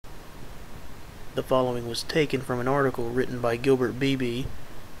The following was taken from an article written by Gilbert Beebe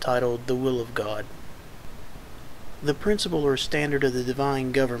titled "The Will of God." The principle or standard of the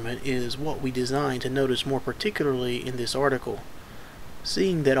divine government is what we design to notice more particularly in this article.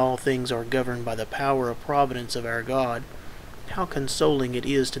 Seeing that all things are governed by the power of providence of our God, how consoling it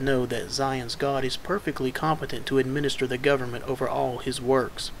is to know that Zion's God is perfectly competent to administer the government over all his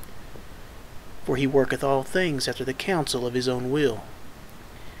works. For he worketh all things after the counsel of his own will.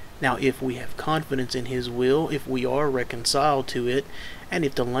 Now if we have confidence in his will, if we are reconciled to it, and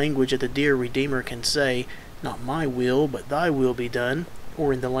if the language of the dear Redeemer can say, "Not my will, but thy will be done,"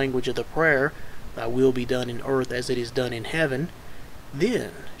 or in the language of the prayer, "Thy will be done in earth as it is done in heaven," then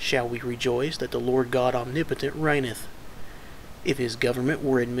shall we rejoice that the Lord God omnipotent reigneth. If his government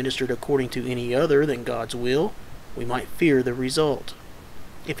were administered according to any other than God's will, we might fear the result.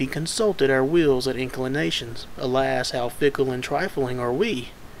 If he consulted our wills and inclinations, alas, how fickle and trifling are we!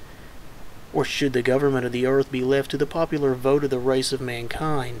 Or should the government of the earth be left to the popular vote of the race of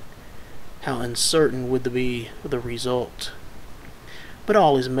mankind, how uncertain would be the result. But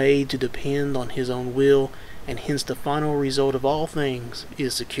all is made to depend on his own will, and hence the final result of all things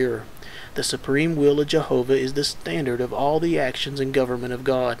is secure. The supreme will of Jehovah is the standard of all the actions and government of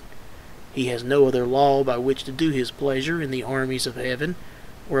God. He has no other law by which to do his pleasure in the armies of heaven,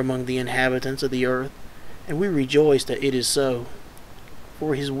 or among the inhabitants of the earth, and we rejoice that it is so.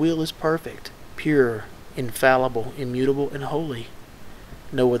 For his will is perfect, pure, infallible, immutable, and holy.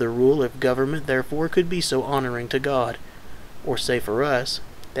 No other rule of government, therefore, could be so honoring to God, or say for us,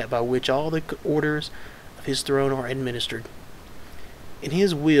 that by which all the orders of his throne are administered. In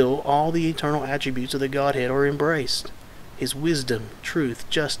his will all the eternal attributes of the Godhead are embraced. His wisdom, truth,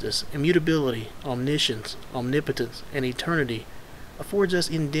 justice, immutability, omniscience, omnipotence, and eternity affords us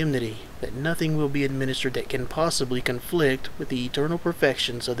indemnity that nothing will be administered that can possibly conflict with the eternal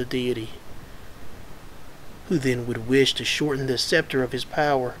perfections of the deity. Who then would wish to shorten the scepter of his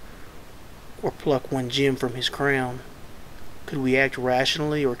power, or pluck one gem from his crown? Could we act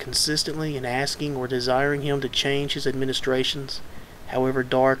rationally or consistently in asking or desiring him to change his administrations, however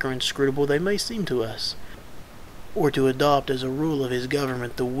dark or inscrutable they may seem to us, or to adopt as a rule of his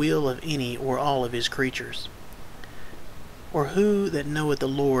government the will of any or all of his creatures? Or who that knoweth the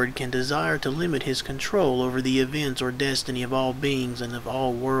Lord can desire to limit his control over the events or destiny of all beings and of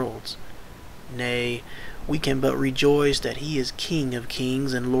all worlds? Nay, we can but rejoice that he is King of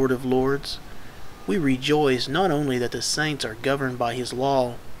kings and Lord of lords. We rejoice not only that the saints are governed by his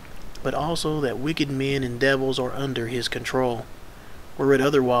law, but also that wicked men and devils are under his control. Were it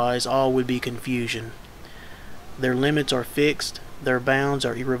otherwise, all would be confusion. Their limits are fixed, their bounds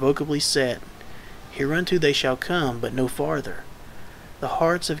are irrevocably set. Hereunto they shall come, but no farther. The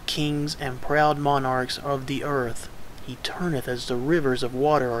hearts of kings and proud monarchs of the earth he turneth as the rivers of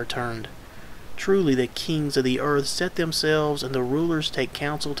water are turned. Truly the kings of the earth set themselves, and the rulers take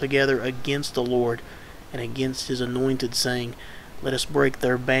counsel together against the Lord, and against his anointed, saying, Let us break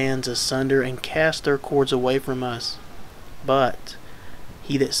their bands asunder, and cast their cords away from us. But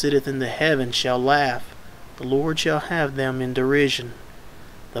he that sitteth in the heavens shall laugh, the Lord shall have them in derision.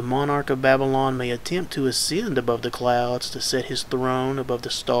 The monarch of Babylon may attempt to ascend above the clouds, to set his throne above the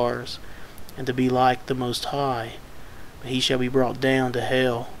stars, and to be like the Most High, but he shall be brought down to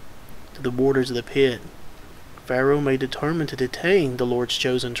hell, to the borders of the pit. Pharaoh may determine to detain the Lord's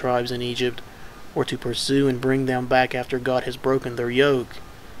chosen tribes in Egypt, or to pursue and bring them back after God has broken their yoke.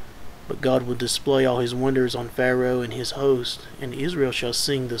 But God will display all his wonders on Pharaoh and his host, and Israel shall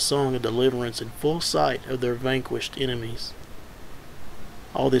sing the song of deliverance in full sight of their vanquished enemies.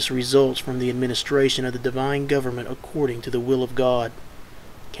 All this results from the administration of the divine government according to the will of God.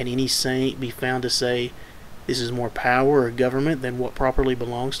 Can any saint be found to say, this is more power or government than what properly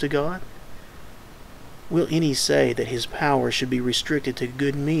belongs to God? Will any say that his power should be restricted to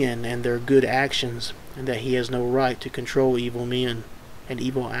good men and their good actions, and that he has no right to control evil men and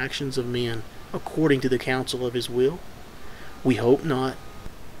evil actions of men according to the counsel of his will? We hope not.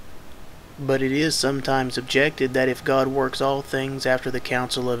 But it is sometimes objected that if God works all things after the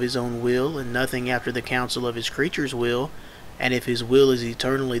counsel of his own will, and nothing after the counsel of his creature's will, and if his will is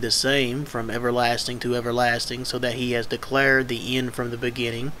eternally the same, from everlasting to everlasting, so that he has declared the end from the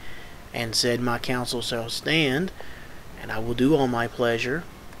beginning, and said, My counsel shall stand, and I will do all my pleasure,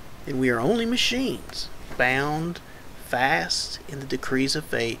 then we are only machines, bound fast in the decrees of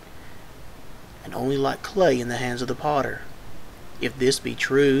fate, and only like clay in the hands of the potter. If this be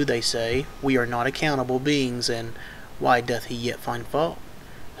true, they say, we are not accountable beings, and why doth he yet find fault?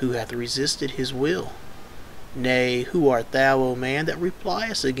 Who hath resisted his will? Nay, who art thou, O man, that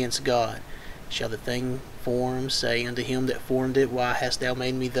repliest against God? Shall the thing form say unto him that formed it, Why hast thou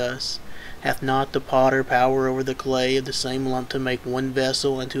made me thus? Hath not the potter power over the clay of the same lump to make one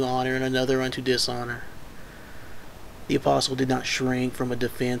vessel unto honor and another unto dishonor? The apostle did not shrink from a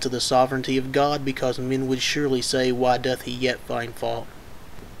defense of the sovereignty of God, because men would surely say, Why doth he yet find fault?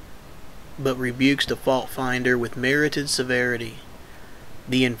 But rebukes the fault finder with merited severity.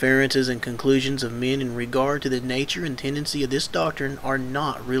 The inferences and conclusions of men in regard to the nature and tendency of this doctrine are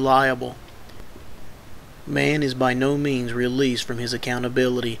not reliable. Man is by no means released from his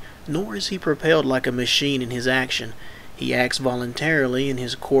accountability, nor is he propelled like a machine in his action. He acts voluntarily in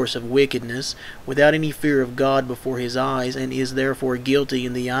his course of wickedness, without any fear of God before his eyes, and is therefore guilty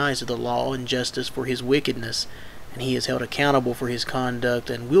in the eyes of the law and justice for his wickedness, and he is held accountable for his conduct,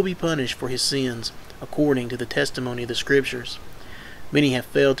 and will be punished for his sins, according to the testimony of the Scriptures. Many have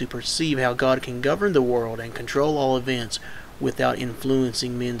failed to perceive how God can govern the world and control all events without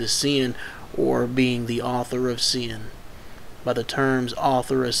influencing men to sin or being the author of sin. By the terms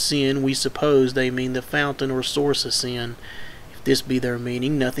author of sin, we suppose they mean the fountain or source of sin. If this be their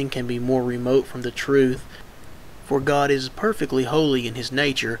meaning, nothing can be more remote from the truth, for God is perfectly holy in his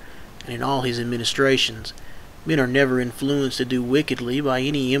nature and in all his administrations. Men are never influenced to do wickedly by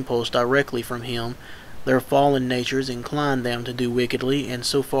any impulse directly from him. Their fallen natures incline them to do wickedly, and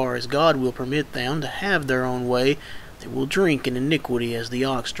so far as God will permit them to have their own way, they will drink in iniquity as the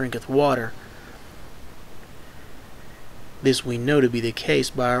ox drinketh water. This we know to be the case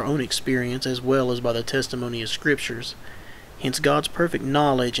by our own experience as well as by the testimony of Scriptures. Hence God's perfect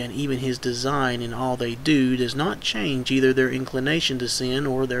knowledge and even his design in all they do does not change either their inclination to sin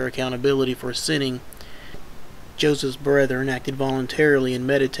or their accountability for sinning. Joseph's brethren acted voluntarily in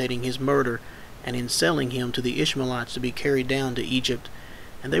meditating his murder, and in selling him to the Ishmaelites to be carried down to Egypt,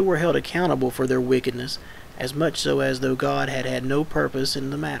 and they were held accountable for their wickedness, as much so as though God had had no purpose in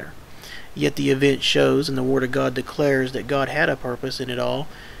the matter. Yet the event shows, and the Word of God declares, that God had a purpose in it all,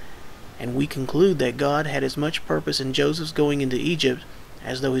 and we conclude that God had as much purpose in Joseph's going into Egypt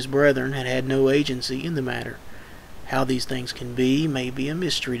as though his brethren had had no agency in the matter. How these things can be may be a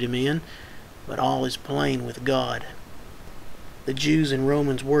mystery to men, but all is plain with God. The Jews and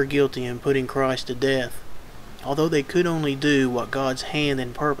Romans were guilty in putting Christ to death, although they could only do what God's hand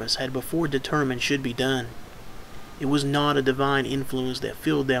and purpose had before determined should be done. It was not a divine influence that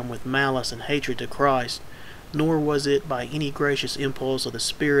filled them with malice and hatred to Christ, nor was it by any gracious impulse of the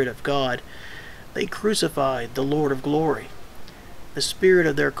Spirit of God. They crucified the Lord of glory. The spirit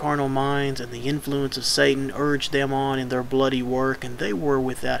of their carnal minds and the influence of Satan urged them on in their bloody work, and they were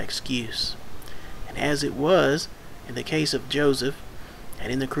without excuse. And as it was in the case of Joseph,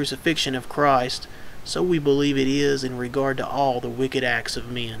 and in the crucifixion of Christ, so we believe it is in regard to all the wicked acts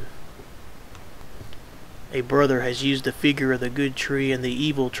of men. A brother has used the figure of the good tree and the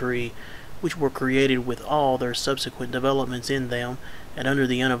evil tree, which were created with all their subsequent developments in them, and under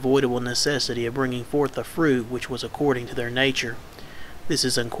the unavoidable necessity of bringing forth the fruit which was according to their nature. This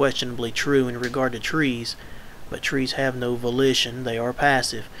is unquestionably true in regard to trees, but trees have no volition, they are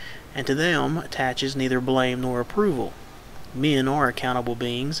passive, and to them attaches neither blame nor approval. Men are accountable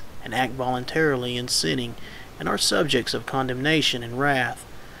beings, and act voluntarily in sinning, and are subjects of condemnation and wrath.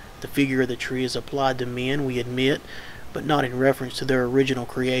 The figure of the tree is applied to men, we admit, but not in reference to their original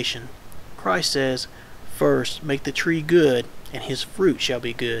creation. Christ says, First, make the tree good, and his fruit shall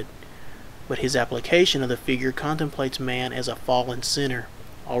be good. But his application of the figure contemplates man as a fallen sinner,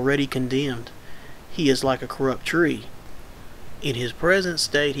 already condemned. He is like a corrupt tree. In his present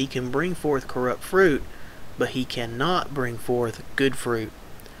state he can bring forth corrupt fruit, but he cannot bring forth good fruit.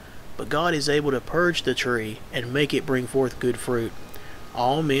 But God is able to purge the tree and make it bring forth good fruit.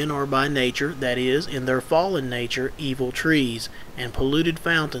 All men are by nature, that is, in their fallen nature, evil trees and polluted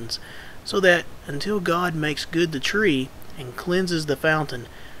fountains, so that until God makes good the tree and cleanses the fountain,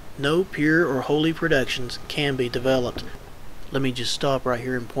 no pure or holy productions can be developed. Let me just stop right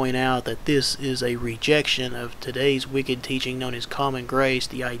here and point out that this is a rejection of today's wicked teaching known as common grace,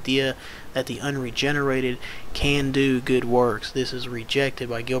 the idea that the unregenerated can do good works. This is rejected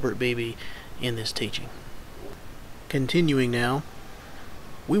by Gilbert Beebe in this teaching. Continuing now,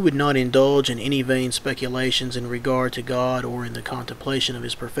 we would not indulge in any vain speculations in regard to God or in the contemplation of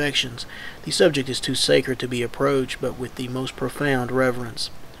his perfections. The subject is too sacred to be approached, but with the most profound reverence.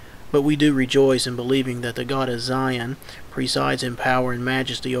 But we do rejoice in believing that the God of Zion presides in power and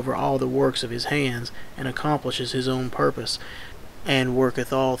majesty over all the works of his hands, and accomplishes his own purpose, and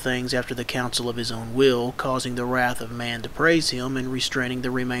worketh all things after the counsel of his own will, causing the wrath of man to praise him, and restraining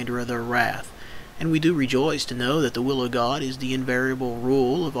the remainder of their wrath. And we do rejoice to know that the will of God is the invariable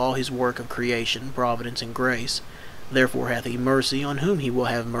rule of all his work of creation, providence, and grace. Therefore hath he mercy on whom he will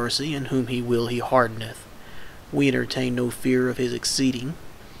have mercy, and whom he will he hardeneth. We entertain no fear of his exceeding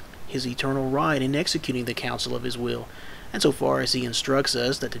his eternal right in executing the counsel of his will, and so far as he instructs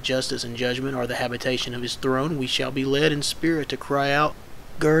us that the justice and judgment are the habitation of his throne, we shall be led in spirit to cry out,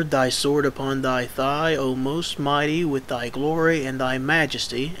 Gird thy sword upon thy thigh, O most mighty, with thy glory and thy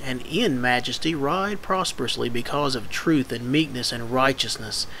majesty, and in majesty ride prosperously because of truth and meekness and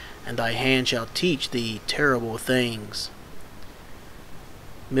righteousness, and thy hand shall teach thee terrible things.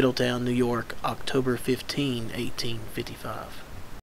 Middletown, New York, October 15, 1855.